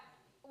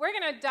we're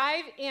going to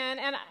dive in,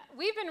 and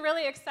we've been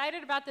really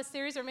excited about this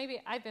series, or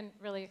maybe I've been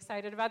really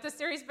excited about this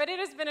series, but it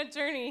has been a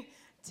journey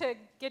to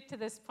get to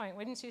this point,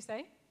 wouldn't you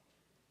say?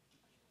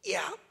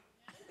 Yeah.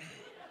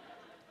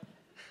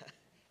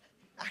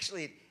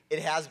 Actually, it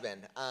has been.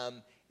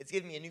 It's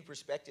given me a new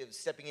perspective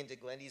stepping into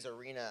Glendy's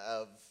arena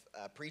of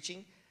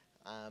preaching,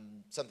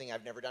 something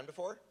I've never done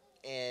before,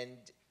 and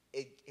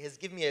it has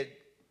given me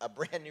a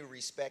brand new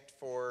respect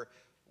for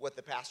what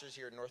the pastors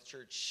here at North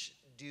Church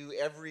do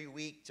every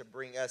week to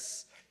bring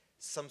us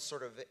some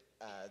sort of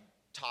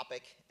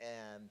topic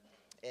and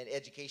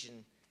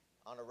education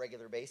on a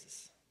regular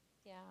basis.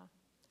 Yeah,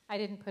 I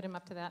didn't put him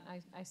up to that,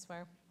 I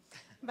swear.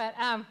 But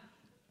John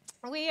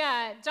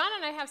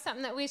and I have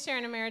something that we share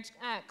in a marriage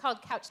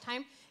called Couch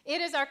Time.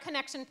 It is our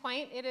connection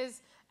point. It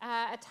is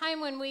a time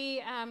when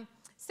we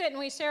sit and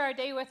we share our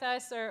day with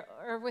us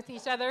or with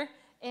each other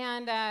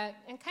and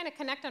kind of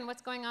connect on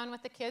what's going on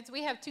with the kids.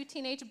 We have 2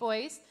 teenage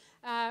boys.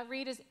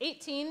 Reed is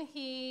 18.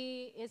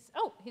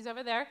 He's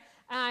over there.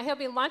 He'll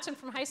be launching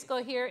from high school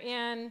here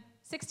in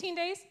 16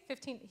 days,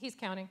 15. He's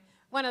counting.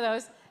 One of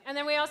those. And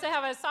then we also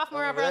have a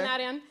sophomore over on that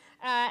end,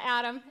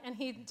 Adam, and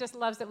he just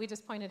loves that we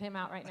just pointed him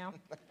out right now.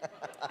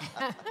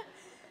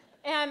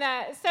 And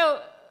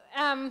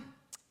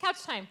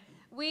couch time.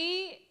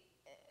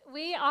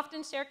 We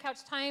often share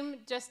couch time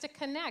just to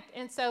connect.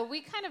 And so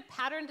we kind of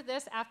patterned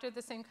this after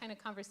the same kind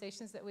of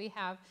conversations that we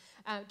have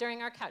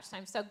during our couch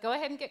time. So go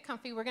ahead and get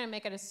comfy. We're going to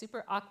make it as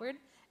super awkward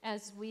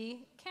as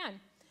we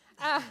can.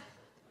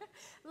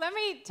 Let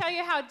me tell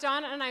you how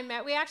John and I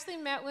met. We actually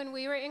met when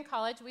we were in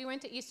college. We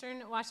went to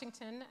Eastern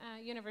Washington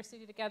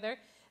University together.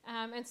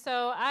 And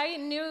so I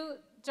knew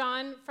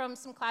John from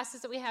some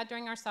classes that we had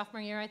during our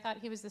sophomore year. I thought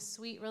he was a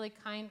sweet, really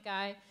kind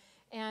guy.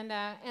 And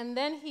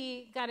then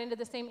he got into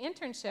the same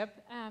internship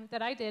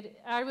that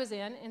I was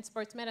in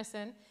sports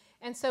medicine.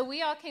 And so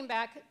we all came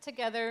back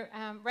together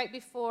right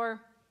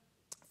before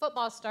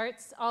football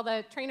starts. All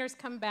the trainers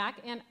come back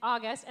in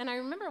August. And I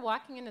remember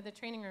walking into the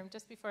training room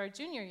just before our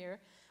junior year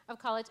of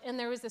college, and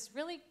there was this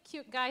really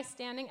cute guy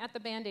standing at the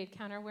Band-Aid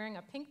counter wearing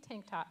a pink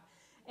tank top.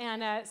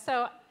 And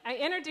so I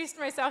introduced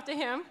myself to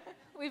him.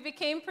 We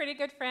became pretty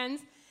good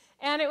friends.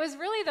 And it was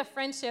really the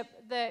friendship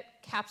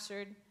that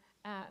captured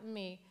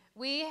me.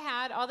 We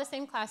had all the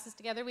same classes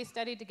together. We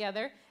studied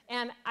together.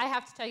 And I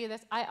have to tell you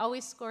this, I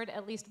always scored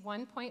at least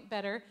 1 point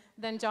better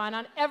than John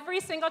on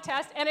every single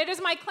test. And it is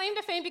my claim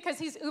to fame because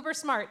he's uber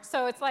smart.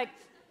 So it's like,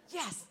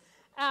 yes.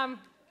 I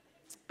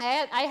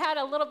had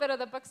a little bit of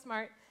the book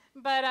smart.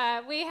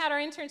 But we had our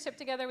internship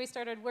together. We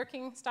started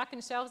working,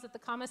 stocking shelves at the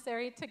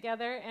commissary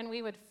together. And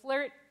we would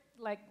flirt,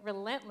 like,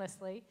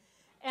 relentlessly.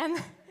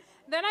 And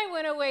then I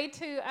went away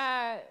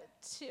to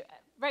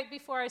right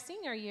before our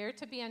senior year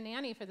to be a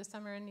nanny for the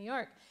summer in New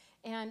York.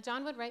 And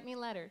John would write me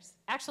letters,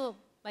 actual,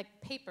 like,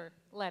 paper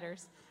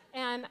letters.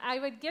 And I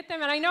would get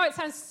them, and I know it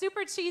sounds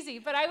super cheesy,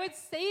 but I would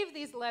save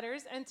these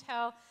letters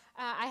until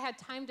I had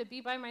time to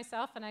be by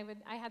myself, and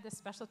I had this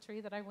special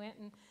tree that I went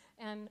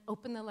and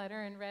opened the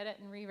letter and read it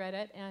and reread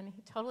it, and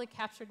he totally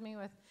captured me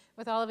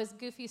with all of his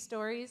goofy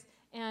stories.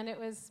 And it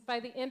was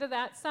by the end of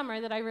that summer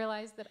that I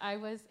realized that I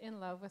was in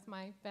love with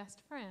my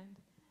best friend.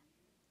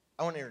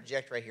 I want to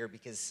interject right here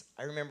because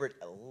I remember it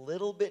a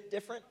little bit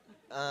different.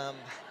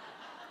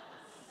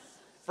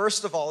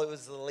 First of all, it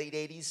was the late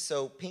 80s,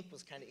 so pink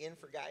was kind of in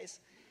for guys.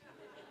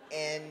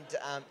 And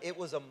it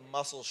was a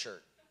muscle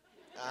shirt,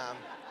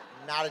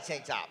 not a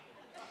tank top.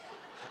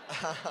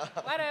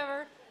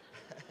 Whatever.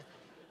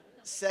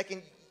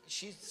 Second,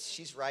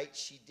 she's right.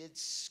 She did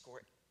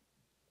score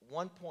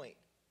 1 point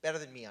better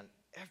than me on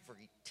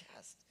every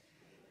test.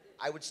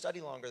 I would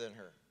study longer than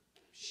her.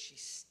 She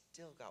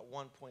still got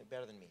 1 point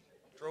better than me.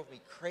 Drove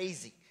me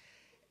crazy.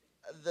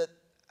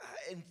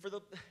 And for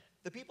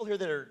the people here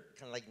that are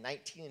kind of like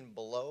 19 and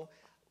below,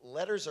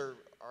 letters are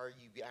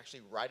you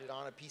actually write it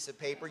on a piece of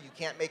paper. You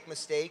can't make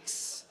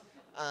mistakes.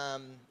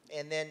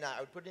 And then I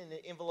would put it in an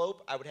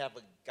envelope. I would have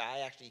a guy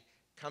actually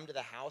come to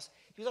the house.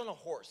 He was on a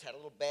horse, had a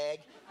little bag.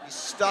 You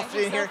stuffed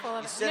it in here.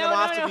 You sent him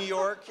off to New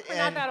York. We're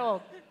not that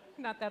old.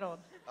 Not that old.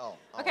 Oh.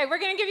 Okay, we're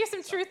going to give you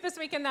some truth this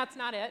week, and that's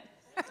not it.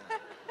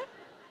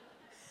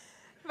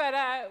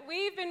 But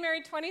we've been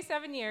married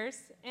 27 years,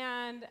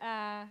 and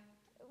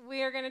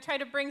we are going to try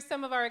to bring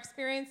some of our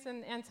experience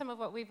and some of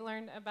what we've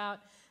learned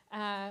about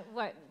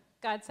what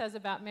God says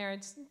about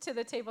marriage to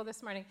the table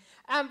this morning.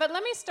 But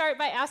let me start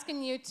by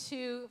asking you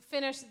to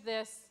finish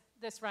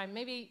this rhyme.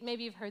 Maybe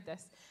you've heard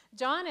this.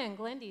 John and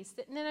Glendy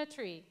sitting in a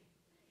tree.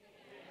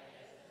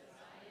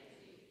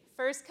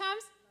 First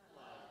comes,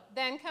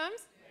 then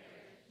comes,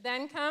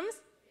 then comes.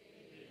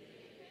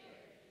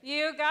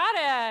 You got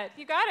it.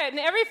 You got it. And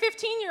every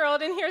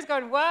 15-year-old in here is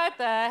going, what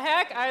the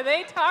heck are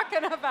they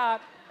talking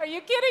about? Are you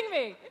kidding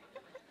me?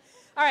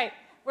 All right,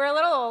 we're a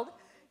little old.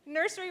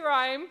 Nursery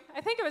rhyme,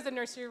 I think it was a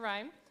nursery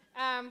rhyme,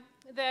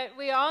 that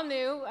we all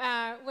knew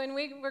when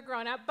we were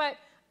growing up. But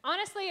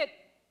honestly, it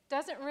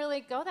doesn't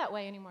really go that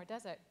way anymore,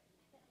 does it?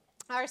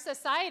 Our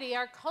society,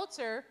 our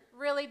culture,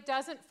 really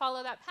doesn't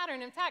follow that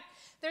pattern. In fact,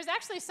 there's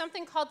actually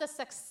something called the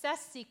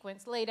success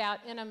sequence laid out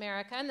in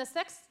America. And the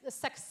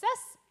success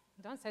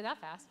don't say that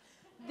fast.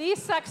 The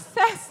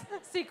success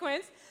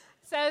sequence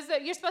says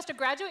that you're supposed to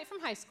graduate from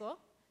high school,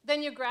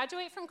 then you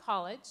graduate from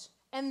college,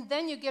 and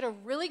then you get a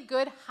really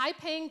good,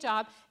 high-paying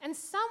job, and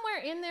somewhere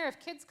in there, if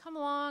kids come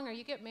along or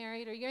you get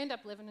married or you end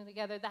up living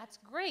together, that's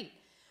great.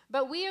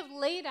 But we have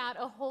laid out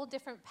a whole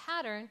different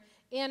pattern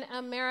in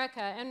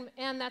America,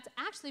 and that's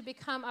actually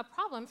become a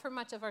problem for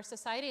much of our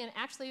society, and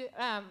actually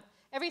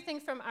everything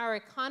from our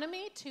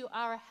economy to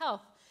our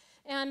health.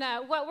 And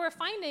what we're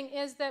finding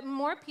is that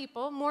more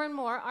people, more and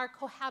more, are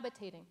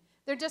cohabitating.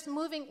 They're just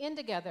moving in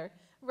together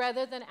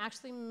rather than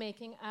actually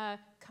making a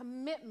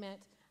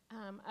commitment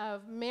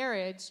of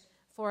marriage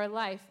for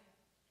life.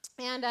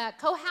 And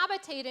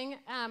cohabitating,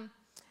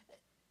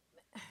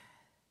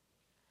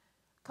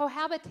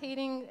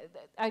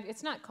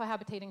 it's not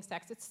cohabitating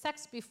sex, it's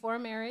sex before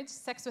marriage,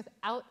 sex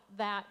without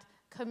that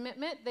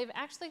commitment. They've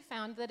actually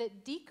found that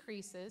it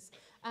decreases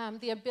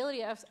the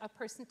ability of a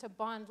person to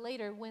bond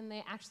later when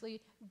they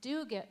actually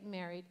do get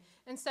married.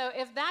 And so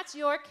if that's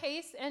your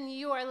case and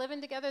you are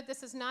living together,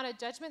 this is not a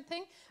judgment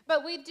thing,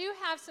 but we do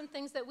have some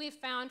things that we've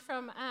found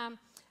from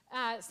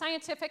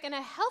scientific and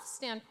a health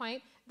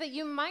standpoint that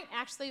you might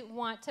actually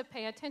want to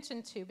pay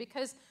attention to,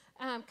 because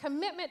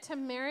commitment to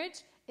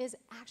marriage is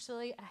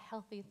actually a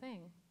healthy thing.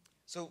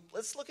 So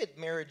let's look at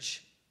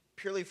marriage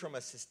purely from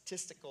a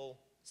statistical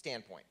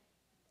standpoint.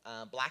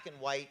 Black and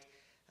white,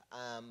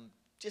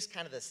 just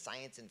kind of the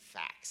science and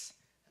facts.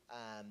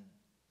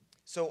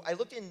 So I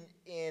looked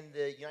in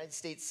the United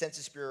States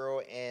Census Bureau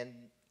and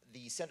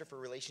the Center for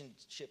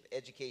Relationship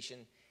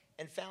Education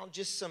and found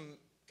just some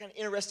kind of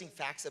interesting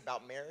facts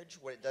about marriage,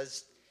 what it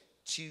does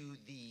to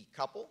the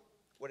couple,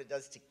 what it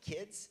does to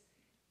kids,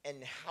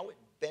 and how it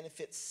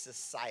benefits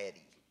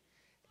society.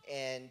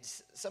 And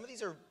some of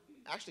these are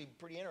actually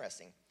pretty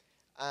interesting.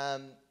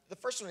 The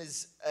first one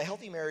is a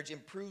healthy marriage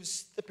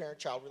improves the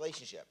parent-child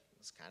relationship.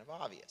 It's kind of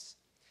obvious.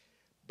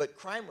 But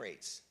crime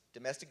rates,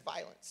 domestic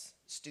violence,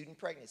 student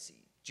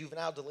pregnancy,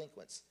 juvenile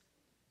delinquency,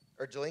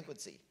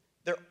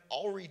 they're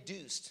all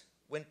reduced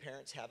when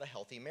parents have a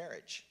healthy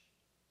marriage.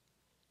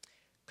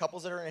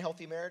 Couples that are in a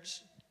healthy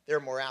marriage, they're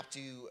more apt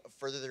to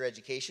further their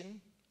education,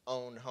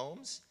 own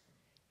homes,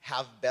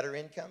 have better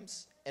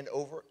incomes, and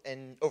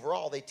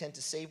overall they tend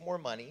to save more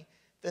money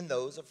than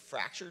those of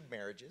fractured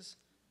marriages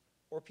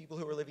or people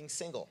who are living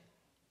single.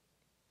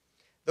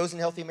 Those in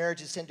healthy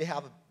marriages tend to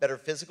have better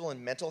physical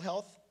and mental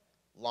health,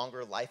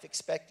 longer life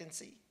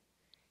expectancy,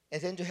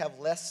 and tend to have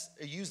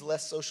use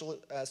less social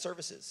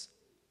services.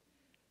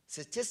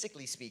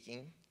 Statistically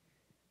speaking,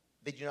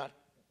 they do not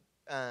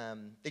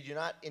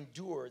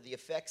endure the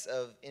effects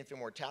of infant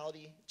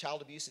mortality,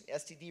 child abuse, and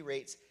STD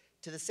rates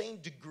to the same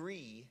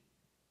degree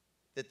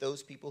that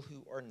those people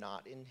who are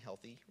not in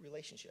healthy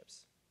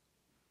relationships.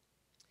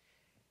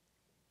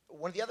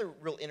 One of the other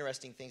real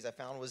interesting things I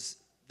found was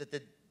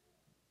that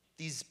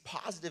these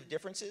positive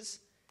differences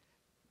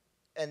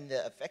and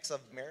the effects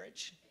of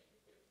marriage,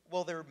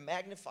 well, they're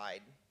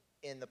magnified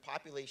in the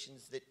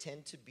populations that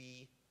tend to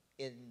be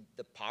in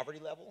the poverty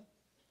level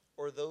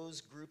or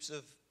those groups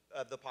of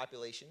the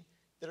population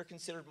that are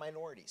considered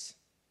minorities.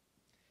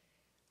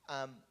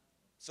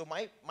 So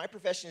my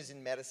profession is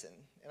in medicine,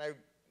 and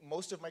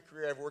most of my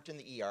career I've worked in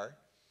the ER,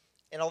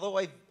 and although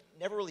I've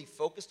never really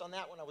focused on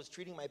that when I was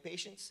treating my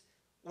patients,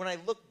 when I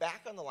look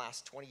back on the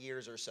last 20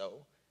 years or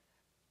so,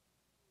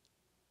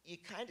 you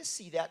kind of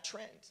see that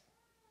trend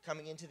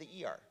coming into the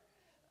ER.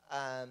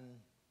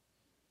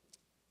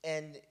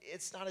 And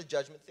it's not a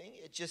judgment thing,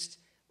 it's just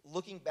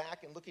looking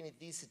back and looking at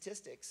these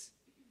statistics,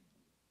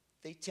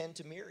 they tend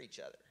to mirror each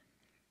other.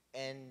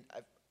 And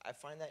I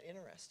find that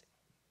interesting.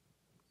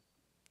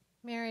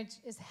 Marriage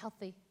is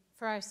healthy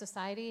for our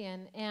society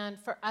and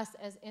for us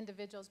as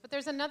individuals. But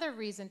there's another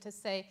reason to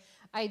say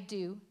I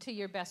do to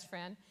your best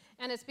friend,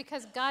 and it's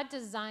because God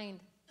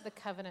designed the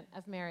covenant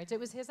of marriage. It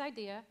was his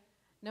idea.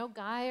 No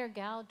guy or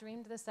gal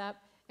dreamed this up.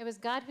 It was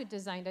God who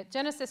designed it.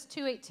 Genesis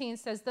 2:18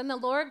 says, "Then the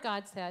Lord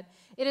God said,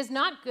 'It is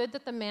not good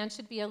that the man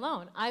should be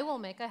alone. I will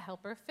make a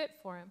helper fit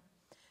for him.'"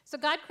 So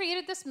God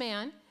created this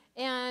man,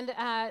 and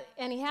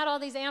he had all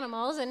these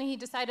animals, and he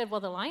decided,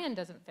 well, the lion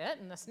doesn't fit,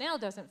 and the snail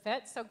doesn't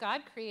fit, so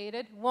God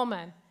created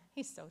woman.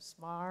 He's so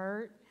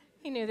smart.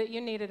 He knew that you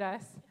needed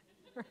us,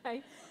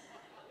 right?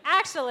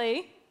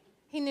 Actually,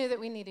 he knew that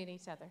we needed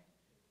each other.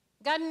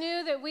 God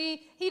knew that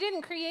he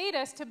didn't create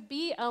us to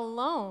be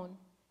alone.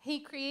 He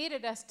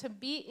created us to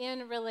be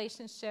in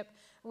relationship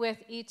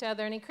with each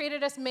other, and he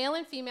created us male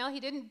and female. He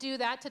didn't do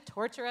that to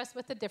torture us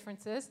with the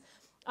differences.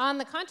 On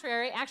the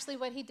contrary, actually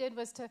what he did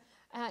was to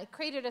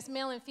created us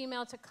male and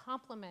female to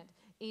complement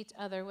each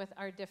other with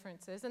our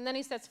differences. And then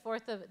he sets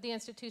forth the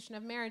institution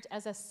of marriage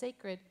as a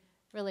sacred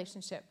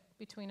relationship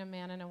between a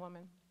man and a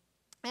woman.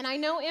 And I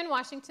know in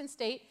Washington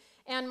State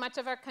and much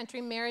of our country,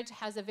 marriage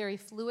has a very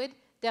fluid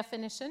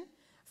definition.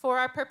 For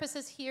our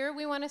purposes here,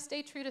 we want to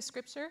stay true to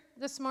Scripture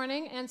this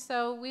morning, and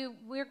so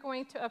we're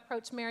going to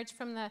approach marriage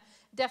from the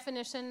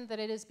definition that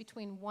it is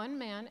between one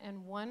man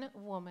and one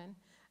woman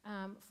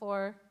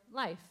for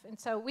life. And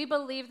so we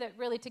believe that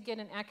really to get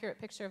an accurate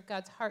picture of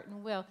God's heart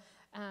and will,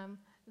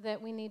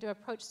 that we need to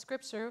approach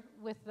Scripture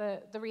with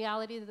the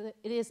reality that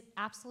it is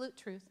absolute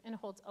truth and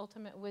holds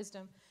ultimate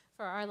wisdom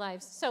for our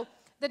lives. So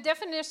the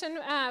definition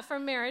for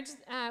marriage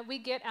we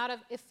get out of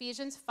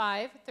Ephesians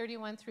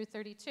 5:31 through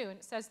 32, and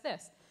it says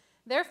this: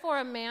 "Therefore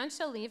a man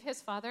shall leave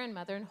his father and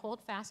mother and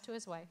hold fast to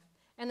his wife,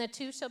 and the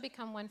two shall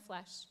become one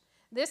flesh.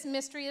 This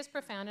mystery is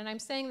profound," and I'm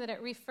saying that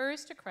it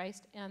refers to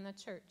Christ and the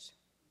church.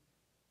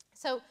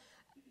 So,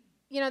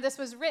 this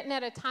was written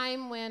at a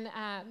time when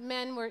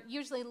men were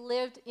usually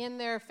lived in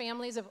their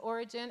families of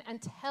origin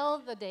until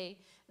the day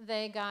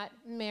they got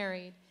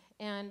married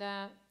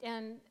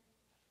and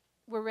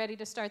were ready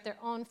to start their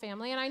own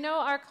family. And I know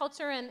our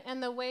culture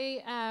and the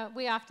way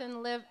we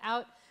often live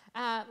out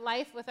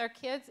life with our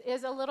kids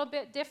is a little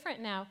bit different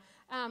now.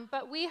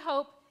 But we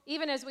hope,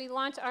 even as we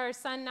launch our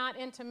son not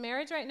into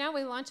marriage right now,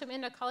 we launch him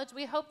into college,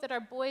 we hope that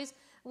our boys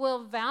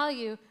will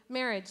value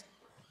marriage.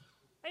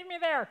 Leave me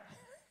there.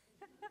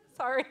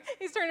 Sorry,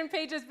 he's turning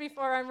pages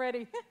before I'm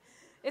ready.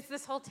 It's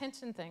this whole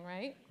tension thing,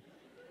 right?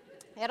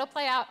 It'll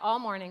play out all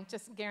morning,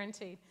 just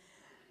guaranteed.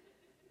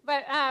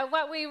 But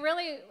what we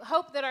really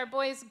hope that our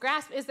boys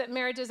grasp is that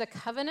marriage is a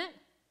covenant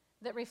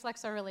that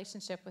reflects our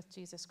relationship with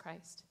Jesus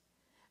Christ.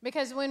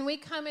 Because when we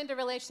come into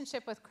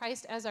relationship with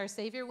Christ as our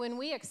Savior, when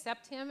we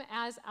accept Him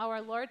as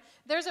our Lord,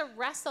 there's a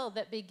wrestle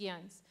that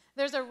begins.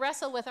 There's a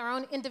wrestle with our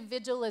own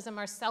individualism,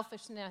 our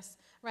selfishness,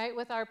 right,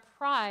 with our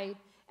pride.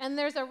 And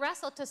there's a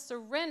wrestle to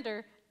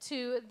surrender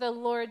to the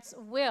Lord's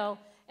will.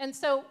 And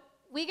so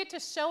we get to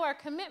show our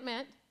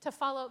commitment to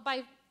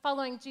by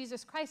following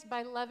Jesus Christ,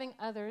 by loving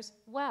others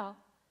well.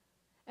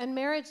 And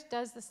marriage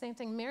does the same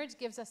thing. Marriage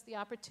gives us the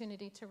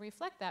opportunity to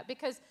reflect that,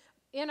 because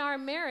in our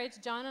marriage,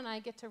 John and I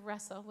get to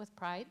wrestle with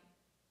pride.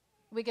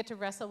 We get to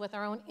wrestle with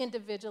our own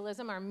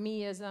individualism, our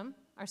meism,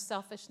 our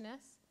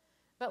selfishness.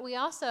 But we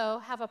also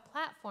have a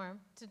platform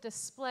to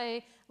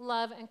display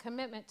love and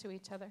commitment to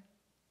each other.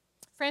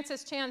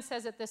 Francis Chan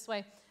says it this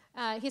way.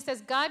 He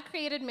says, "God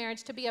created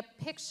marriage to be a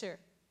picture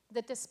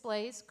that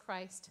displays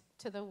Christ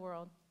to the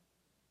world."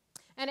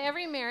 And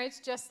every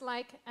marriage, just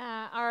like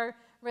our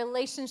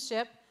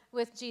relationship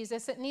with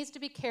Jesus, it needs to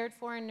be cared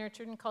for and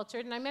nurtured and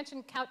cultured. And I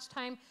mentioned couch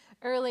time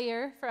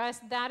earlier. For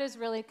us, that is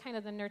really kind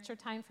of the nurture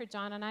time for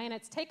John and I, and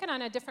it's taken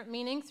on a different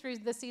meaning through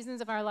the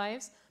seasons of our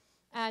lives.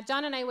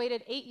 John and I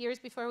waited 8 years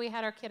before we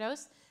had our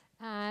kiddos.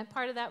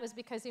 Part of that was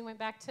because he went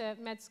back to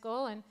med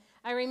school, and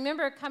I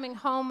remember coming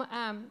home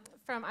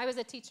I was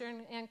a teacher,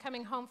 and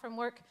coming home from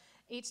work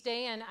each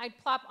day, and I'd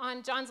plop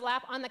on John's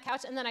lap on the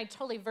couch, and then I'd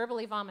totally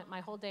verbally vomit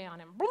my whole day on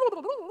him.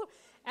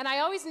 And I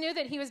always knew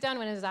that he was done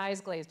when his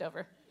eyes glazed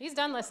over. He's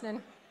done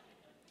listening.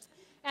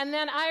 And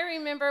then I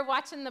remember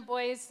watching the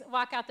boys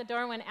walk out the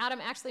door when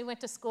Adam actually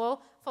went to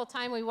school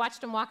full-time. We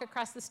watched him walk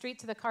across the street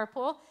to the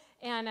carpool,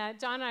 and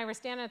John and I were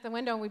standing at the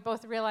window, and we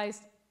both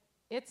realized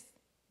it's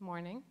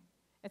morning.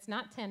 It's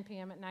not 10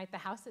 p.m. at night. The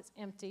house is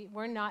empty.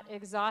 We're not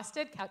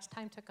exhausted. Couch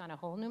time took on a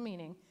whole new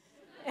meaning.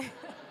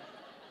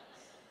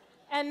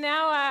 And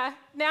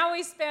now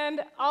we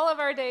spend all of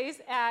our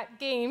days at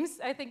games.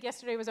 I think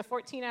yesterday was a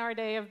 14-hour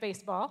day of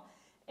baseball.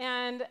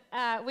 And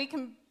we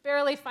can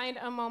barely find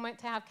a moment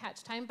to have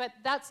couch time. But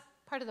that's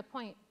part of the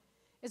point,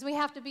 is we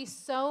have to be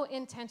so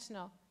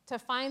intentional to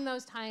find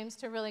those times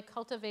to really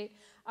cultivate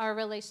our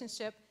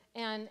relationship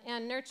and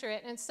nurture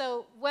it. And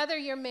so whether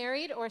you're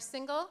married or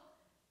single,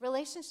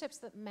 relationships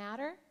that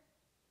matter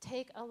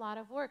take a lot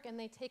of work, and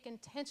they take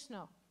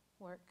intentional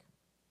work.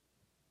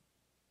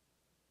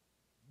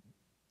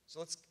 So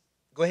let's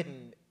go ahead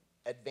and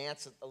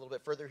advance a little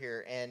bit further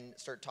here and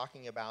start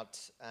talking about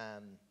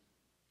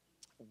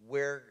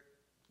where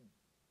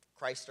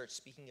Christ starts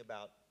speaking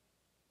about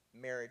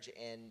marriage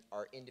and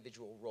our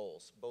individual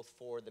roles, both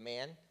for the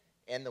man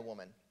and the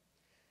woman.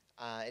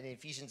 In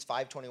Ephesians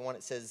 5:21,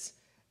 it says,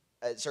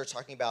 it starts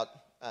talking about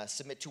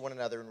submit to one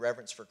another in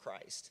reverence for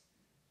Christ.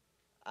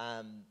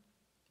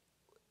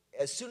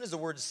 As soon as the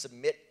word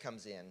submit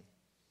comes in,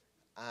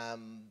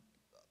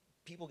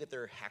 people get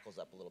their hackles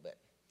up a little bit.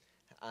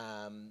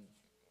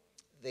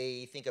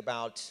 They think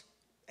about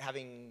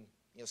having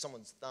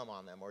someone's thumb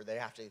on them, or they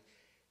have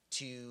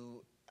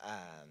to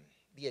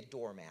be a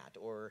doormat,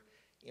 or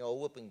a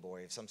whooping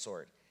boy of some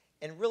sort.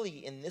 And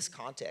really, in this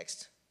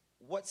context,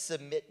 what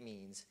submit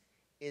means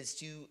is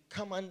to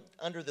come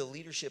under the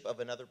leadership of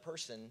another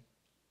person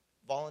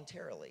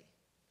voluntarily,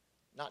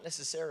 not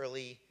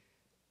necessarily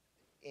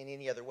in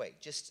any other way,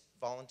 just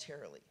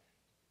voluntarily.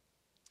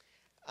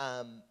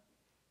 I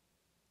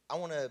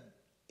want to,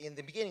 in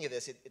the beginning of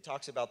this, it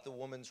talks about the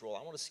woman's role.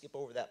 I want to skip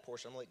over that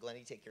portion. I'm going to let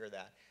Glennie take care of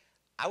that.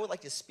 I would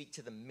like to speak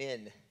to the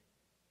men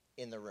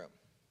in the room.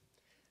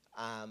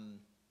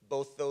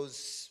 Both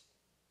those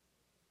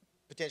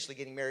potentially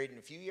getting married in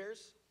a few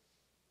years,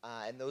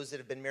 and those that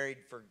have been married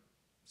for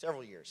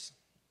several years.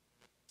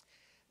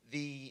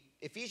 The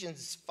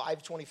Ephesians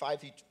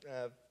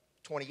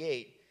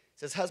 5:25-28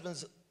 says,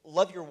 "Husbands,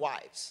 love your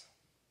wives."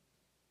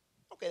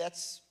 Okay,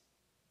 that's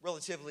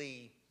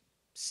relatively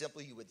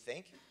simple, you would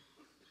think.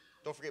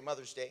 Don't forget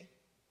Mother's Day.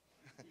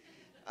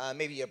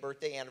 Maybe a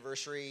birthday,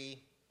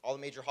 anniversary, all the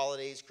major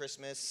holidays,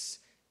 Christmas,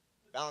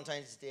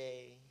 Valentine's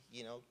Day,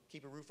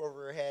 keep a roof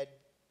over her head,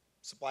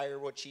 supply her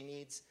what she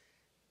needs.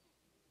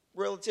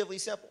 Relatively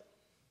simple.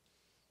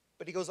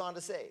 But he goes on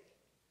to say,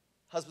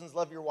 husbands,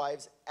 love your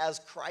wives as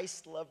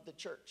Christ loved the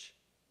church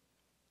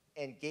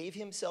and gave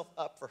himself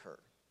up for her,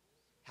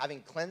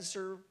 having cleansed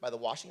her by the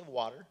washing of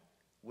water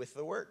with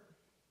the word,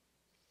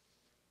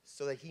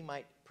 so that he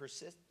might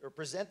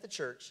present the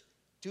church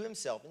to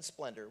himself in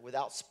splendor,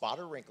 without spot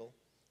or wrinkle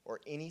or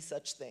any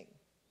such thing,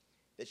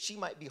 that she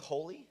might be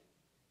holy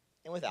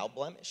and without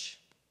blemish.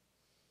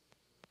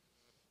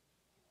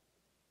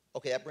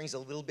 Okay, that brings a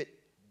little bit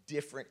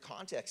different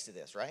context to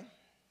this, right?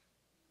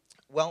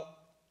 Well,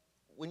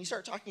 when you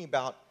start talking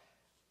about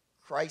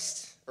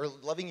Christ, or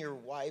loving your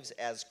wives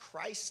as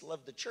Christ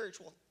loved the church,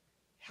 well,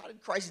 how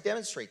did Christ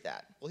demonstrate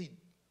that? Well,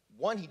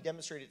 he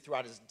demonstrated it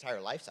throughout his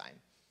entire lifetime.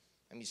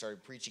 I mean, he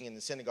started preaching in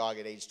the synagogue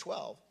at age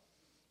 12,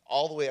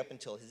 all the way up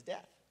until his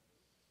death.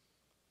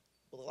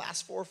 Well, the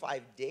last 4 or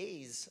 5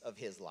 days of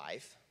his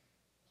life,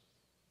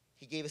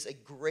 he gave us a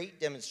great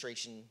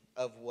demonstration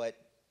of what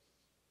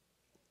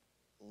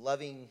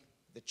loving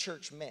the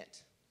church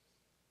meant.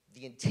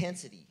 The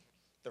intensity,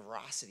 the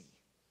veracity,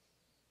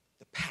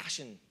 the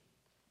passion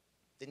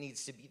that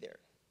needs to be there.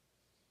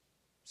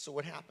 So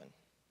what happened?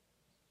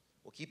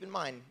 Well, keep in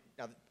mind,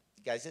 now,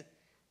 guys,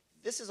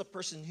 this is a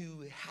person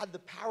who had the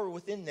power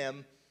within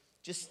them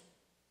just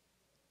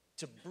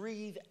to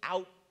breathe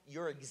out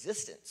your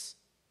existence.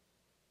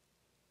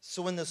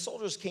 So when the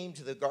soldiers came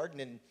to the garden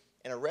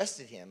and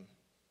arrested him,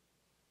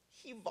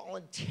 he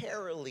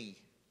voluntarily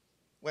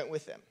went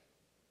with them.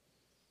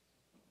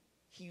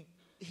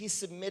 He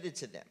submitted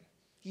to them.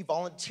 He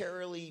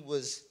voluntarily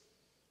was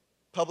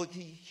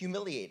publicly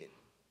humiliated,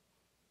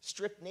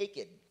 stripped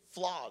naked,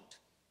 flogged,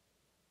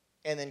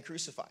 and then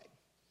crucified.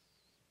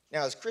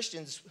 Now, as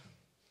Christians,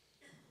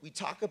 we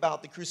talk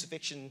about the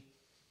crucifixion,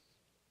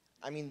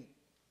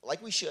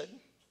 like we should,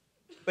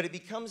 but it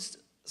becomes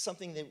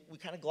something that we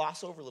kind of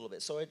gloss over a little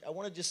bit. So I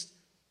want to just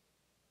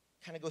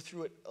kind of go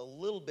through it a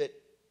little bit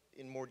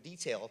in more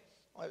detail.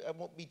 I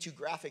won't be too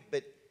graphic,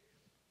 but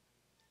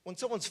when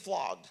someone's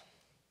flogged,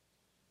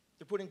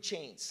 they're put in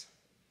chains.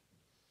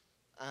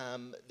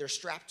 They're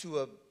strapped to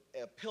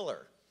a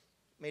pillar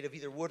made of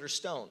either wood or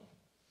stone.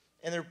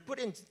 And they're put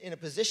in a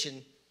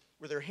position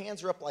where their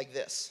hands are up like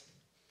this.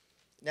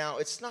 Now,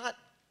 it's not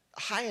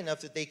high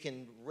enough that they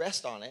can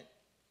rest on it,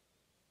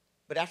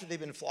 but after they've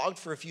been flogged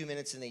for a few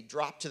minutes and they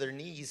drop to their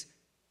knees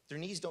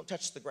don't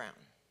touch the ground.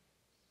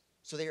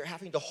 So they are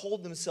having to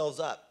hold themselves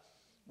up,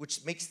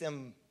 which makes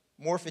them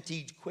more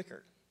fatigued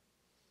quicker.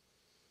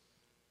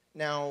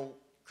 Now,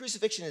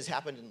 crucifixion has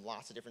happened in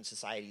lots of different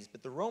societies,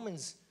 but the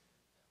Romans,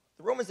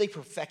 they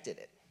perfected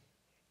it.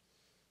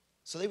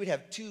 So they would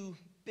have 2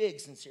 big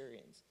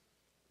centurions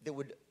that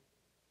would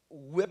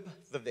whip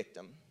the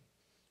victim,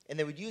 and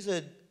they would use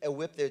a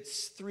whip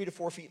that's 3 to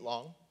 4 feet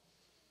long.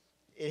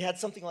 It had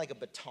something like a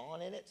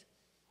baton in it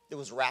that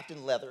was wrapped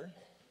in leather,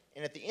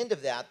 and at the end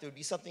of that, there would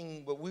be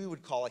something what we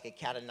would call like a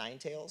cat of nine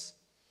tails.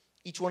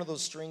 Each one of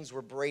those strings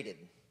were braided,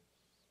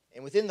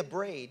 and within the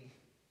braid,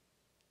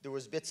 there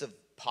was bits of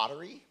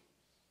pottery,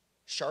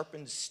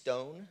 sharpened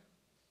stone,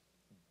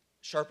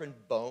 sharpened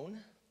bone.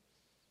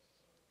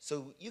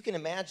 So you can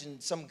imagine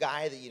some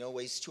guy that,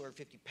 weighs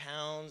 250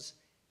 pounds,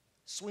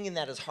 swinging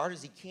that as hard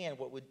as he can,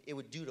 what it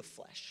would do to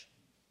flesh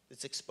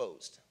that's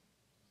exposed.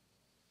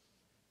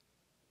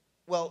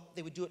 Well,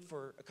 they would do it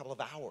for a couple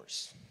of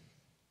hours.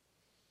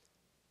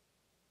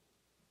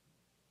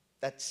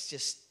 That's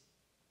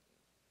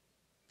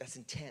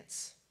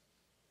intense.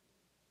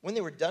 When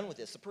they were done with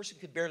this, the person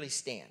could barely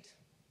stand.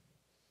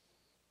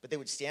 But they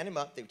would stand him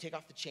up, they would take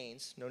off the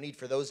chains, no need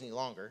for those any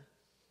longer.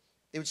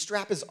 They would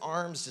strap his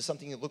arms to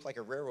something that looked like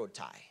a railroad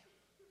tie,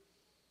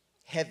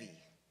 heavy,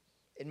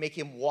 and make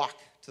him walk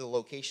to the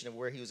location of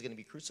where he was going to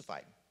be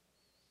crucified.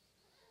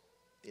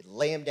 They'd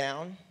lay him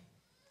down.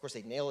 Of course,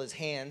 they'd nail his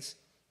hands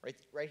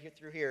right here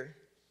through here.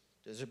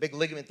 There's a big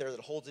ligament there that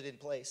holds it in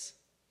place.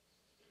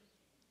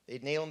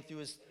 They'd nail him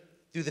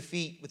through the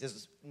feet with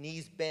his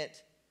knees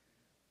bent.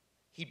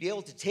 He'd be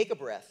able to take a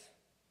breath,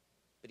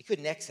 but he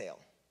couldn't exhale.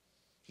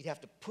 He'd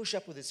have to push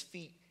up with his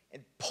feet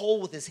and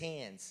pull with his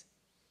hands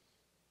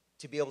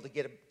to be able to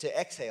get him to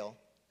exhale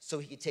so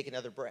he could take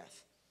another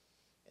breath.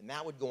 And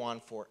that would go on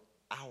for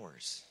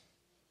hours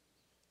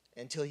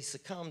until he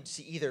succumbed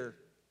to either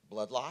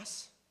blood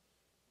loss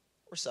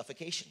or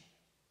suffocation.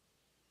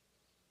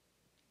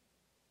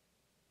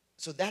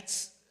 So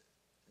that's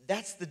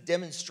the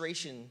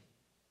demonstration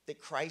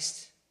that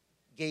Christ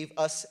gave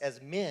us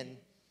as men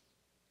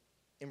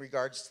in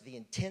regards to the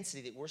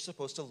intensity that we're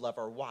supposed to love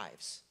our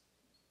wives.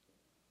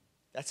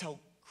 That's how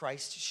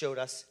Christ showed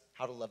us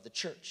how to love the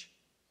church.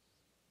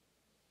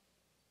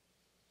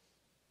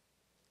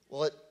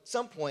 Well, at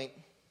some point,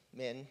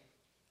 men,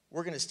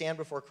 we're going to stand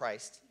before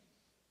Christ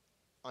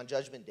on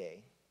Judgment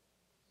Day,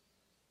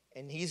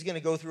 and he's going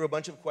to go through a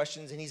bunch of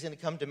questions, and he's going to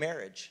come to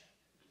marriage.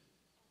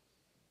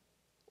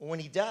 When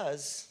he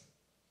does,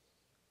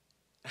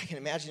 I can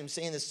imagine him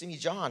saying this to me,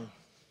 John,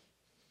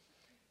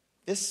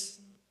 this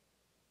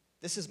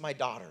is my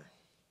daughter,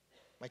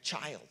 my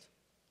child.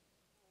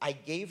 I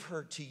gave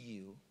her to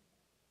you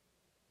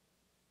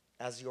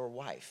as your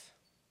wife.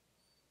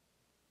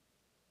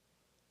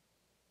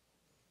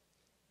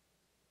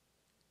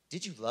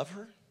 Did you love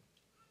her?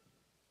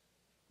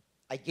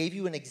 I gave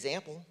you an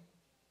example.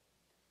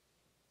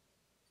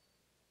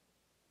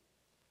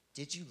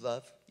 Did you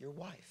love your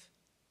wife?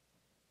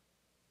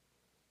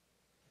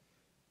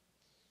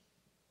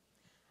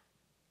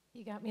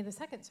 You got me the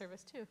second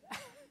service, too.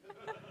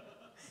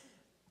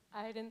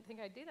 I didn't think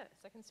I'd do that,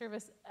 second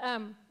service.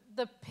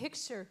 The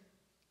picture,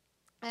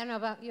 I don't know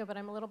about you, but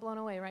I'm a little blown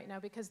away right now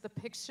because the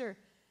picture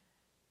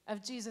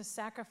of Jesus'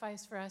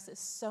 sacrifice for us is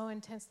so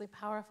intensely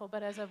powerful.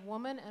 But as a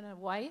woman and a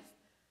wife,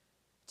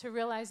 to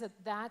realize that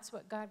that's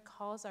what God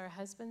calls our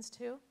husbands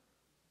to,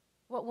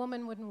 what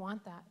woman wouldn't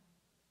want that?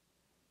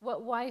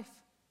 What wife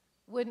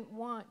wouldn't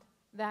want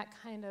that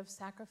kind of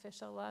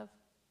sacrificial love?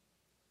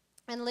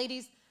 And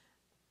ladies,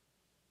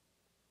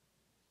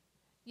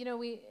 you know,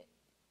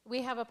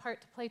 we have a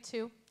part to play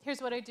too.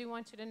 Here's what I do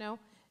want you to know,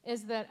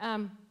 is that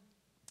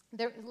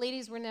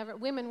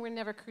women were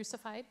never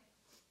crucified,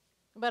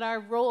 but our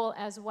role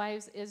as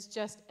wives is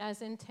just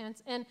as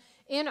intense. And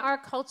in our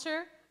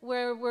culture,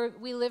 where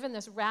we live in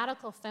this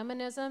radical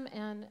feminism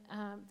and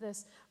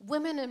this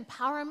women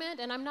empowerment,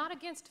 and I'm not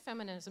against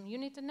feminism, you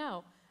need to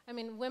know. I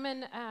mean,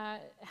 women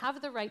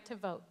have the right to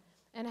vote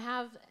and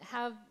have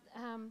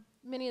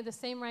many of the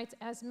same rights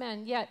as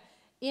men, yet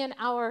in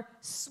our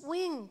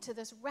swing to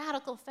this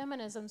radical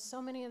feminism,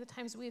 so many of the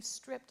times we've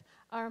stripped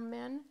our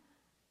men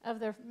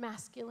of their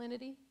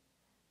masculinity,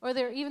 or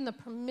even the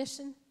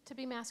permission to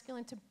be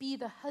masculine, to be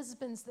the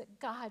husbands that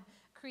God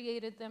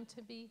created them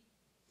to be.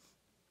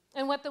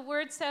 And what the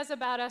word says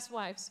about us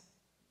wives,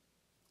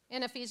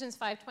 in Ephesians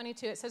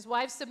 5:22, it says,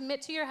 "Wives,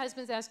 submit to your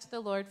husbands as to the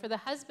Lord, for the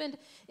husband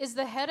is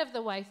the head of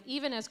the wife,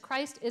 even as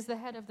Christ is the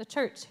head of the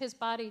church, his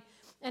body,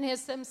 and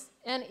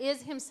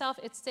is himself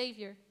its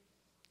Savior.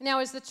 Now,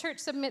 as the church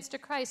submits to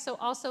Christ, so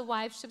also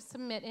wives should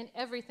submit in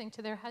everything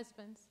to their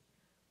husbands."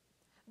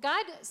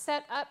 God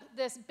set up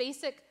this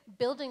basic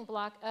building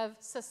block of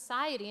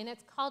society, and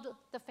it's called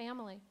the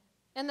family.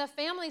 And the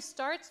family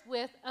starts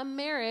with a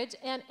marriage,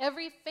 and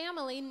every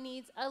family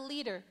needs a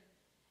leader.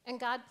 And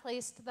God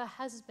placed the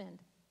husband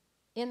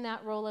in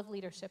that role of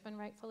leadership, and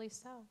rightfully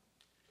so.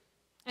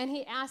 And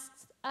he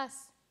asks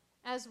us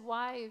as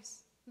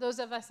wives, those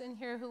of us in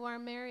here who are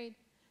married,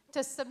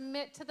 to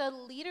submit to the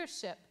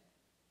leadership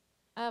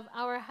of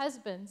our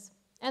husbands.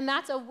 And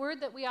that's a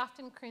word that we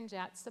often cringe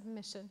at,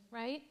 submission,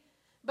 right?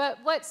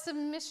 But what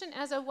submission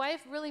as a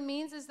wife really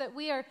means is that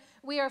we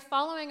are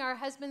following our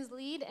husband's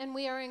lead, and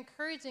we are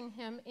encouraging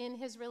him in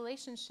his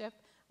relationship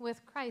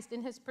with Christ,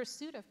 in his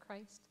pursuit of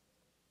Christ.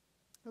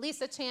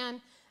 Lisa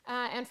Chan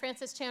and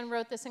Francis Chan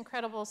wrote this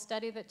incredible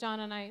study that John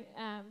and I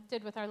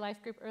did with our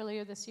life group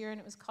earlier this year, and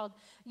it was called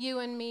You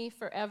and Me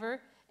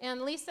Forever.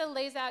 And Lisa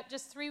lays out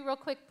just 3 real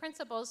quick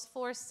principles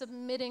for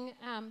submitting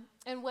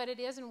and what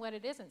it is and what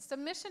it isn't.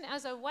 Submission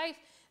as a wife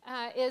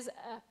is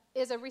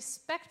a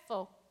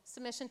respectful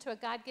submission to a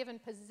God-given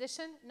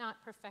position,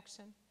 not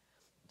perfection.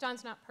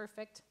 John's not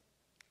perfect,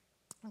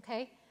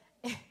 okay?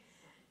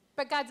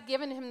 But God's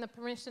given him the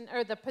permission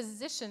or the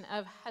position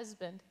of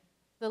husband,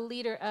 the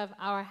leader of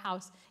our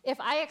house. If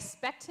I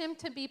expect him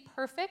to be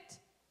perfect,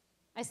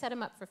 I set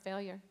him up for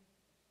failure.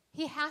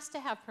 He has to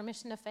have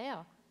permission to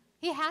fail.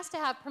 He has to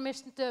have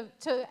permission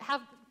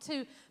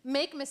to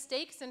make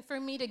mistakes and for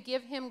me to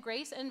give him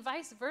grace, and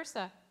vice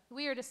versa.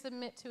 We are to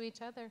submit to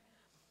each other.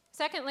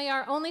 Secondly,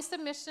 our only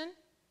submission,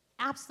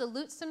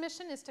 absolute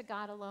submission, is to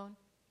God alone.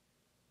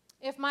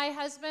 If my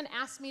husband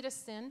asks me to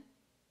sin,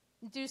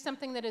 do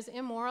something that is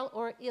immoral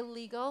or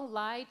illegal,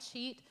 lie,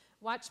 cheat,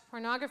 watch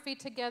pornography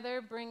together,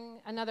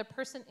 bring another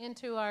person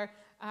into our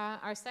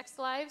sex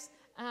lives,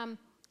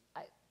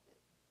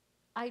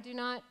 I do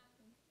not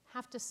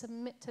have to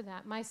submit to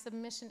that. My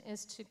submission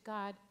is to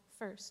God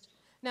first.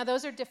 Now,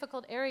 those are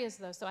difficult areas,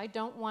 though, so I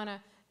don't want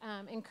to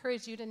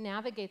encourage you to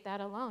navigate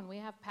that alone. We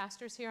have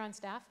pastors here on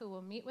staff who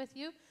will meet with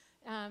you.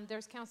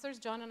 There's counselors.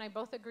 John and I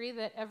both agree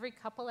that every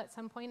couple at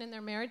some point in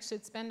their marriage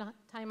should spend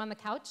time on the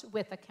couch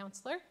with a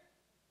counselor.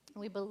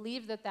 We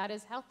believe that that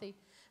is healthy.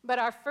 But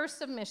our first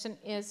submission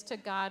is to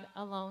God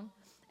alone.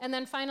 And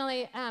then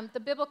finally, the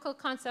biblical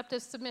concept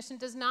of submission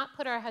does not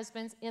put our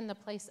husbands in the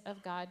place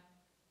of God.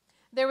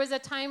 There was a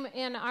time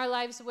in our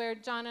lives where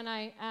John and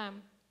I,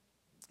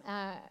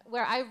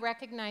 where I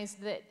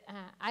recognized that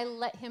I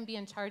let him be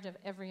in charge of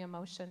every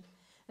emotion.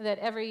 That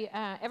every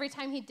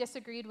time he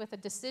disagreed with a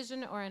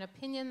decision or an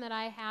opinion that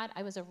I had,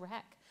 I was a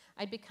wreck.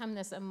 I'd become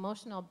this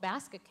emotional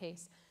basket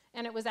case.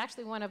 And it was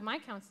actually one of my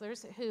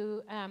counselors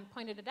who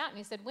pointed it out, and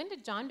he said, "When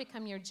did John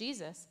become your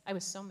Jesus?" I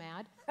was so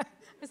mad. I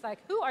was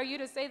like, "Who are you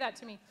to say that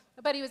to me?"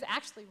 But he was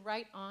actually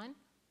right on.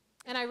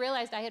 And I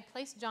realized I had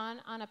placed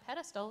John on a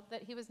pedestal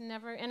that he was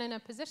never, and in a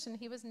position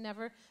he was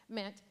never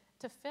meant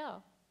to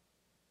fill.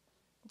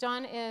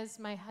 John is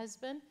my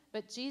husband,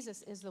 but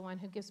Jesus is the one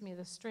who gives me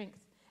the strength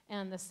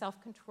and the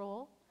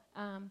self-control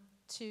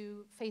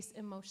to face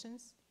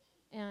emotions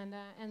and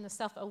the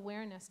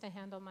self-awareness to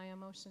handle my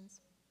emotions.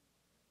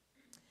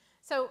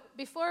 So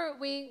before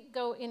we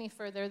go any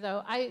further,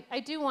 though,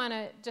 I do want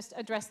to just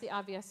address the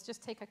obvious,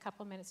 just take a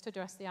couple minutes to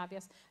address the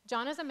obvious.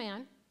 John is a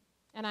man,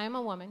 and I am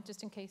a woman,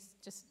 just in case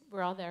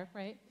we're all there,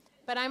 right?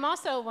 But I'm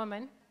also a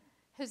woman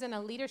who's in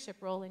a leadership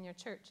role in your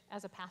church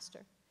as a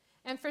pastor.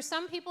 And for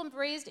some people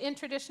raised in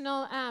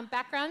traditional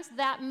backgrounds,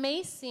 that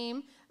may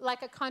seem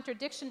like a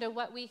contradiction to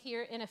what we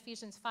hear in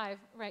Ephesians 5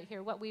 right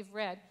here, what we've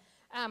read.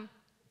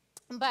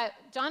 But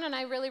John and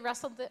I really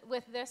wrestled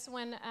with this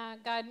when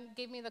God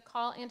gave me the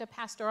call into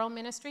pastoral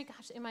ministry.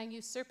 Gosh, am I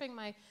usurping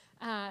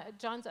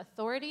John's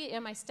authority?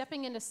 Am I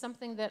stepping into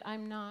something that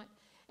I'm not?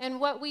 And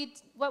what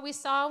we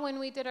saw when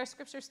we did our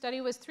scripture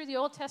study was through the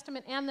Old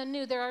Testament and the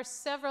New, there are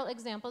several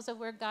examples of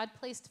where God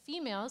placed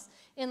females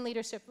in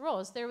leadership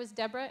roles. There was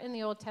Deborah in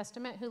the Old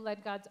Testament who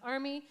led God's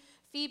army.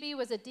 Phoebe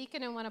was a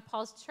deacon in one of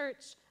Paul's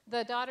church.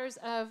 The daughters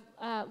of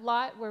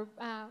Lot were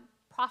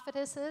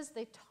prophetesses.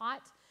 They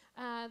taught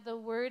the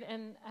word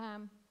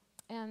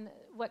and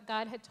what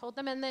God had told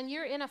them. And then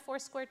you're in a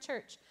Foursquare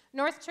church.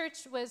 North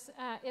Church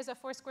is a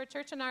Foursquare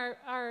church, and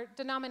our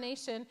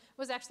denomination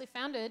was actually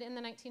founded in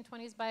the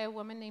 1920s by a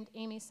woman named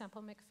Amy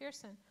Semple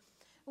McPherson.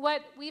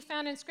 What we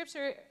found in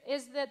Scripture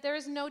is that there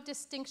is no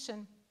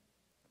distinction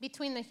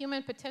between the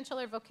human potential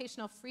or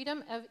vocational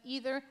freedom of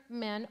either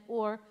men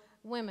or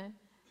women.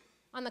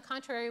 On the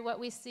contrary, what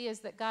we see is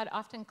that God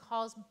often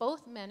calls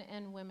both men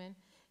and women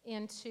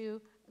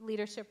into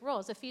leadership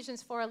roles.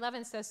 Ephesians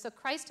 4:11 says, "So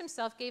Christ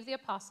himself gave the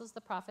apostles, the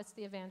prophets,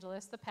 the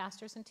evangelists, the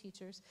pastors, and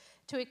teachers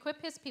to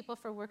equip his people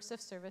for works of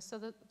service so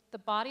that the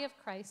body of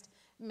Christ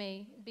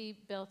may be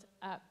built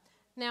up."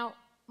 Now,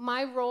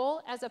 my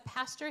role as a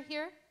pastor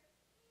here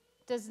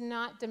does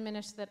not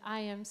diminish that I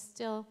am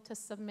still to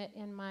submit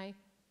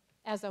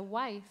as a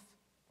wife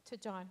to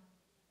John.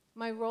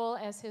 My role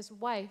as his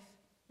wife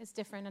is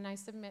different, and I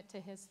submit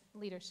to his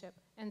leadership.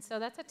 And so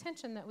that's a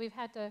tension that we've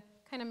had to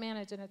kind of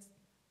manage, and it's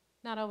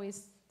not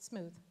always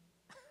smooth.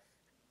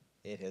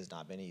 It has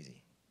not been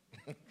easy.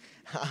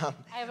 I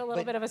have a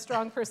little bit of a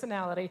strong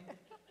personality.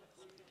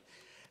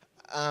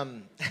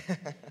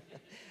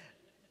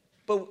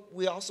 But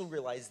we also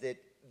realize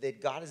that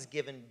God has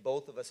given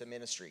both of us a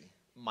ministry.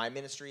 My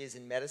ministry is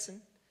in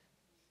medicine.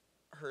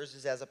 Hers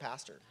is as a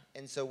pastor.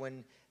 And so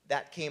when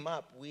that came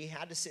up, we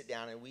had to sit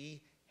down and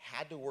we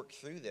had to work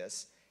through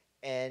this.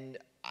 And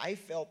I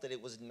felt that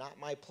it was not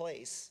my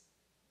place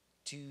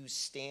to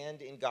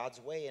stand in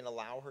God's way and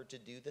allow her to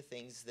do the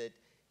things that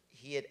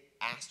he had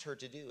asked her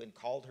to do and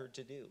called her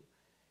to do.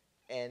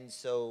 And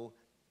so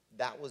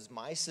that was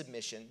my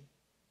submission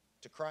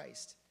to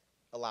Christ,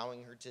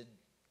 allowing her to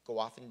go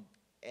off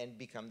and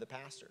become the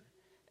pastor.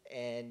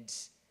 And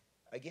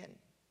again,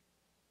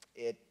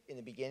 in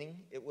the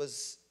beginning, it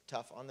was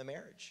tough on the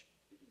marriage.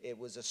 It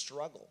was a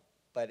struggle,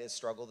 but a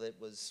struggle that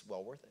was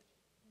well worth it.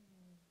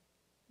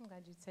 I'm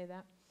glad you'd say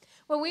that.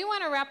 Well, we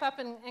want to wrap up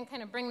and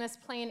kind of bring this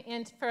plane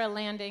in for a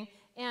landing.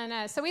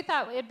 And so we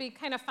thought it'd be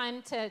kind of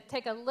fun to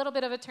take a little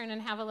bit of a turn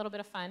and have a little bit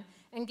of fun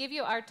and give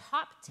you our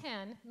top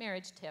 10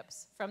 marriage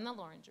tips from the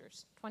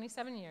Lorangers,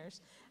 27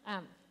 years.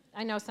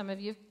 I know some of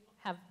you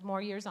have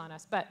more years on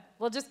us, but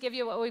we'll just give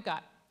you what we've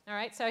got. All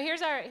right, so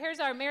here's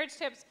our marriage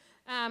tips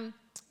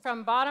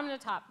from bottom to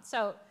top.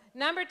 So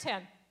number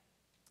 10.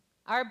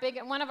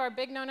 One of our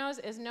big no-nos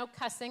is no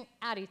cussing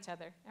at each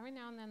other. Every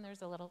now and then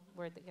there's a little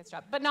word that gets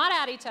dropped, but not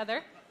at each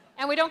other,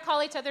 and we don't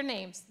call each other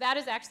names. That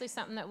is actually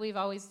something that we've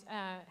always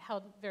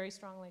held very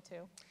strongly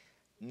to.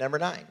 Number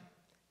 9,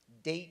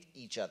 date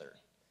each other.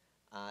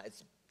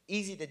 It's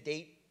easy to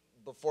date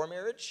before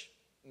marriage,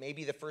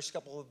 maybe the first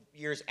couple of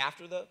years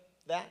after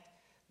that.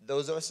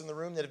 Those of us in the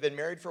room that have been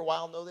married for a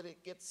while know that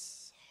it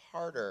gets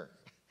harder.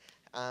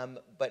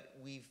 But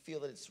we feel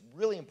that it's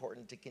really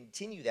important to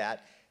continue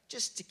that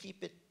just to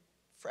keep it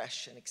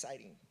fresh and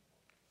exciting.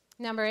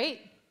 Number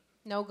 8,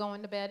 no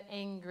going to bed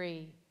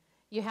angry.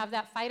 You have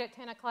that fight at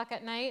 10 o'clock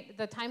at night.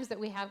 The times that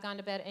we have gone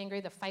to bed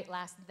angry, the fight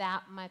lasts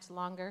that much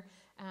longer.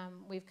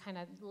 We've kind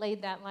of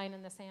laid that line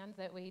in the sand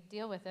that we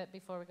deal with it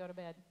before we go to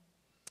bed.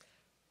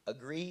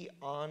 Agree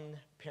on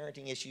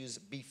parenting issues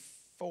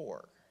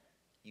before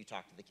you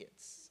talk to the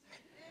kids.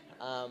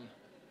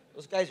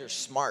 Those guys are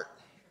smart.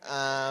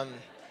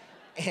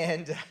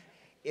 And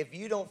if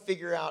you don't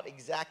figure out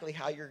exactly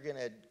how you're going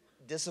to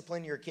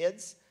discipline your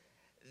kids,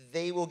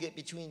 they will get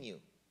between you.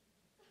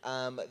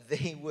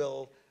 They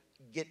will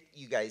get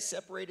you guys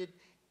separated,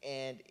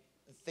 and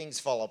things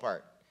fall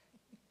apart.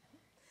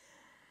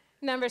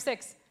 Number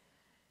 6,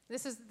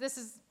 this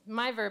is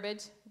my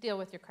verbiage, deal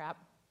with your crap.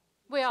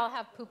 We all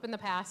have poop in the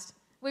past.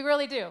 We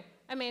really do.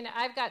 I mean,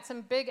 I've got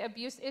some big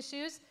abuse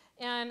issues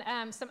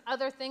and some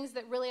other things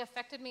that really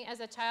affected me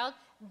as a child.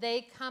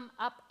 They come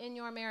up in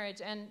your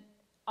marriage, and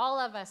all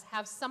of us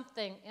have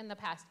something in the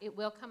past. It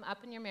will come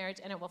up in your marriage,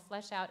 and it will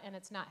flesh out, and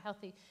it's not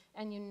healthy,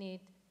 and you need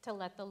to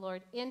let the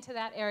Lord into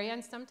that area,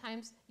 and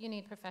sometimes you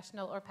need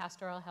professional or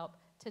pastoral help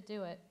to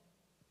do it.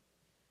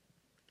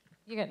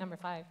 You got number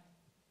 5.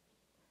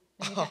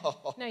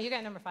 You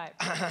got number 5.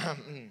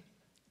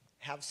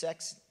 Have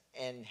sex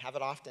and have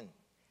it often.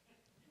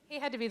 He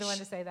had to be the one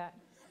to say that.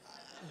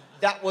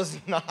 That was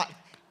not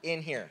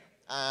in here.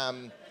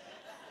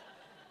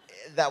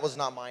 That was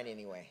not mine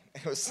anyway.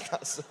 It was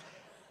not so,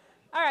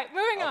 All right,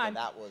 moving okay, on.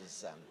 that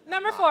was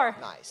Number not 4.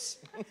 Nice.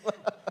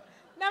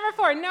 Number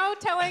 4, no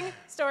telling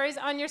stories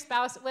on your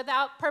spouse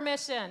without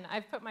permission.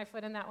 I've put my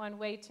foot in that one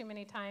way too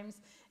many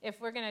times.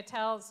 If we're going to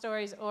tell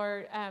stories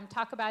or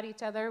talk about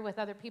each other with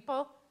other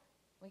people,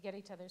 we get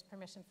each other's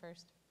permission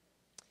first.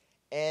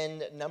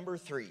 And number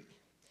 3,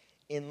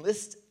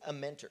 enlist a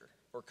mentor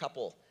or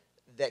couple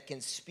that can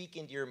speak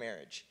into your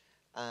marriage.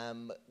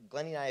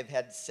 Glennie and I have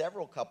had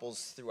several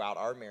couples throughout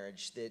our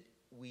marriage that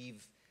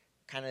we've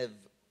kind of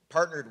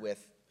partnered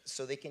with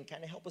so they can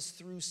kind of help us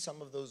through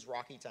some of those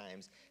rocky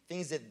times,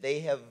 things that they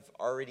have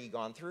already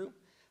gone through,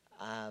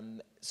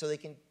 so they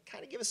can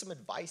kind of give us some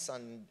advice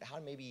on how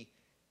to maybe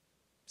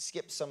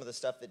skip some of the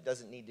stuff that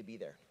doesn't need to be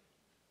there.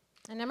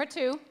 And number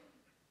 2.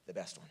 The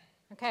best one.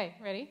 Okay,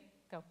 ready?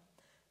 Go.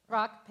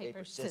 Rock,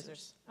 paper,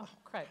 scissors. Oh,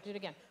 crap, do it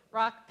again.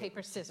 Rock,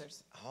 paper,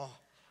 scissors. Oh.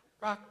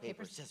 Rock,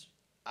 paper, scissors.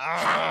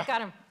 Ah.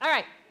 Got him. All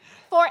right.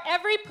 For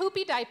every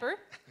poopy diaper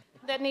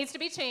that needs to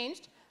be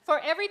changed, for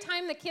every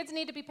time the kids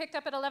need to be picked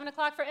up at 11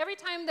 o'clock, for every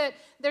time that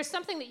there's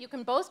something that you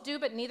can both do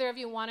but neither of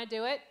you want to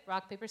do it,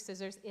 rock, paper,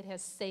 scissors, it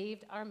has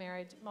saved our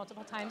marriage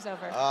multiple times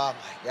over. Oh,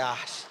 my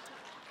gosh.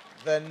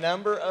 The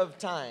number of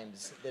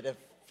times that if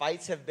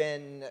fights have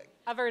been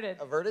Averted.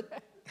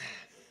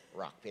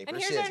 Rock, paper, And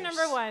here's scissors. our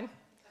number 1.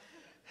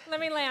 Let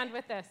me land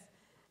with this.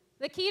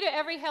 The key to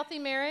every healthy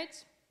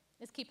marriage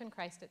is keeping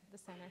Christ at the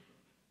center.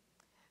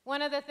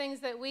 One of the things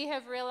that we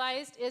have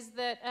realized is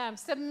that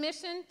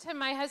submission to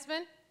my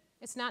husband,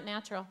 it's not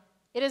natural.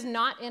 It is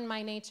not in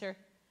my nature.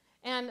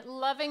 And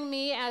loving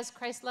me as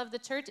Christ loved the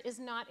church is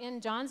not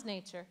in John's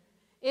nature.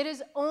 It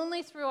is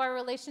only through our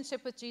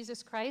relationship with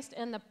Jesus Christ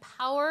and the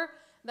power,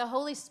 the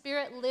Holy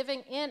Spirit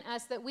living in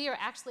us, that we are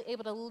actually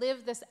able to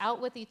live this out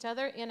with each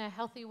other in a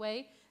healthy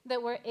way,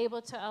 that we're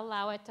able to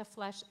allow it to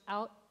flesh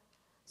out.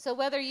 So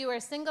whether you are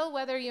single,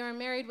 whether you are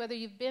married, whether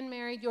you've been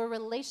married, your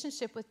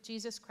relationship with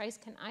Jesus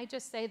Christ, can I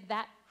just say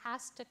that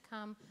has to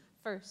come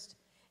first.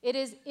 It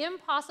is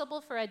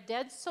impossible for a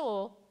dead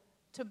soul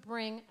to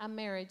bring a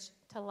marriage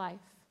to life.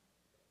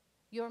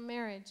 Your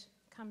marriage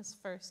comes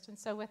first. And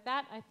so with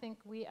that, I think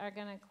we are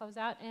going to close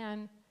out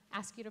and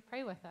ask you to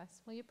pray with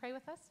us. Will you pray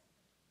with us?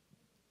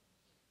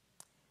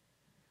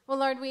 Well,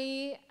 Lord,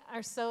 we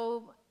are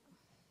so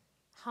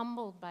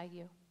humbled by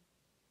you.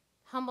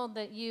 Humbled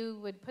that you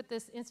would put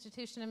this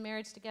institution of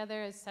marriage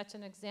together as such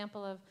an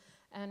example of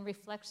and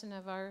reflection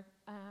of our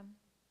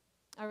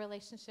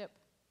relationship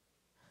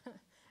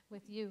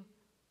with you.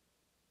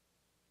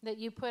 That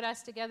you put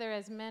us together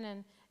as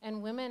men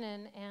and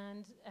women,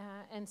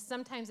 and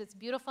sometimes it's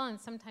beautiful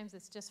and sometimes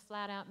it's just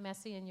flat out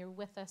messy, and you're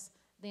with us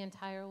the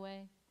entire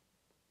way.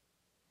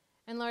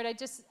 And Lord,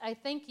 I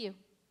thank you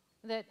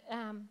that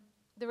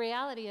the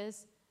reality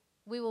is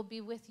we will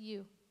be with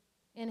you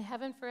in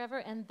heaven forever,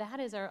 and that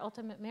is our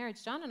ultimate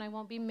marriage. John and I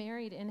won't be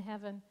married in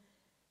heaven.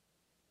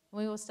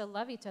 We will still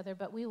love each other,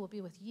 but we will be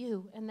with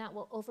you, and that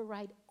will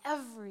override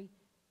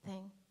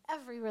everything,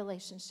 every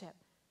relationship.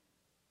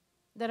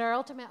 That our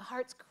ultimate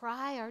heart's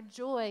cry, our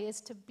joy, is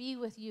to be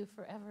with you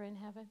forever in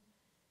heaven.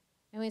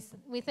 And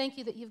we thank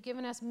you that you've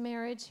given us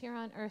marriage here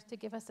on earth to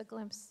give us a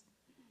glimpse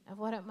of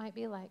what it might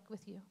be like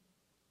with you.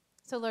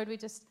 So, Lord,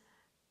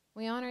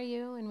 we honor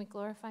you and we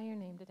glorify your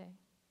name today.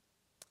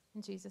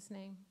 In Jesus'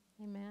 name.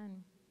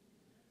 Amen.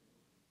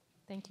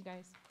 Thank you,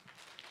 guys.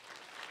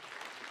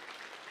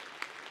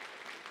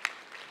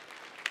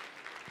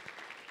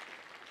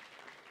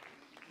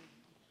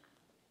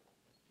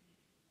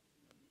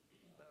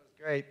 That was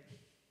great.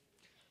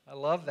 I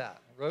love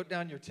that. I wrote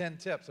down your 10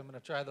 tips. I'm going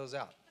to try those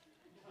out.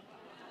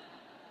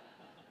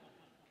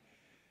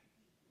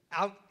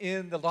 Out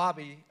in the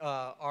lobby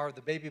are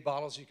the baby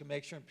bottles. You can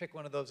make sure and pick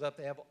one of those up.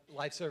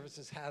 Life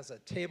Services has a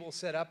table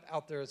set up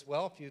out there as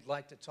well if you'd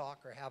like to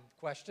talk or have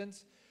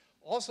questions.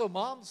 Also,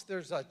 moms,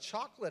 there's a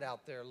chocolate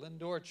out there,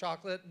 Lindor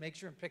chocolate. Make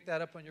sure and pick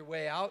that up on your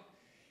way out.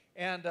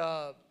 And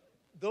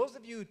those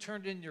of you who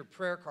turned in your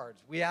prayer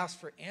cards, we asked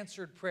for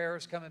answered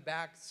prayers coming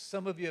back.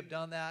 Some of you have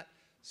done that.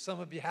 Some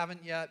of you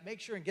haven't yet. Make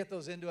sure and get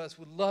those into us.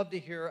 We'd love to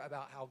hear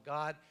about how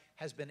God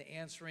has been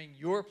answering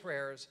your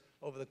prayers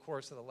over the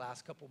course of the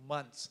last couple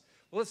months.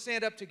 Well, let's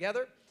stand up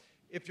together.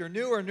 If you're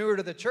new or newer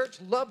to the church,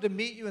 love to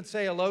meet you and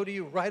say hello to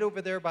you right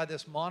over there by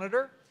this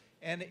monitor.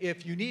 And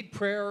if you need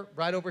prayer,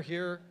 right over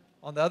here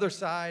on the other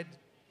side,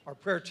 our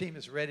prayer team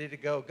is ready to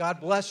go.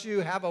 God bless you.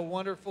 Have a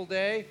wonderful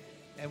day.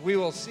 And we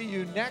will see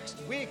you next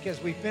week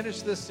as we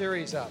finish this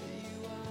series up.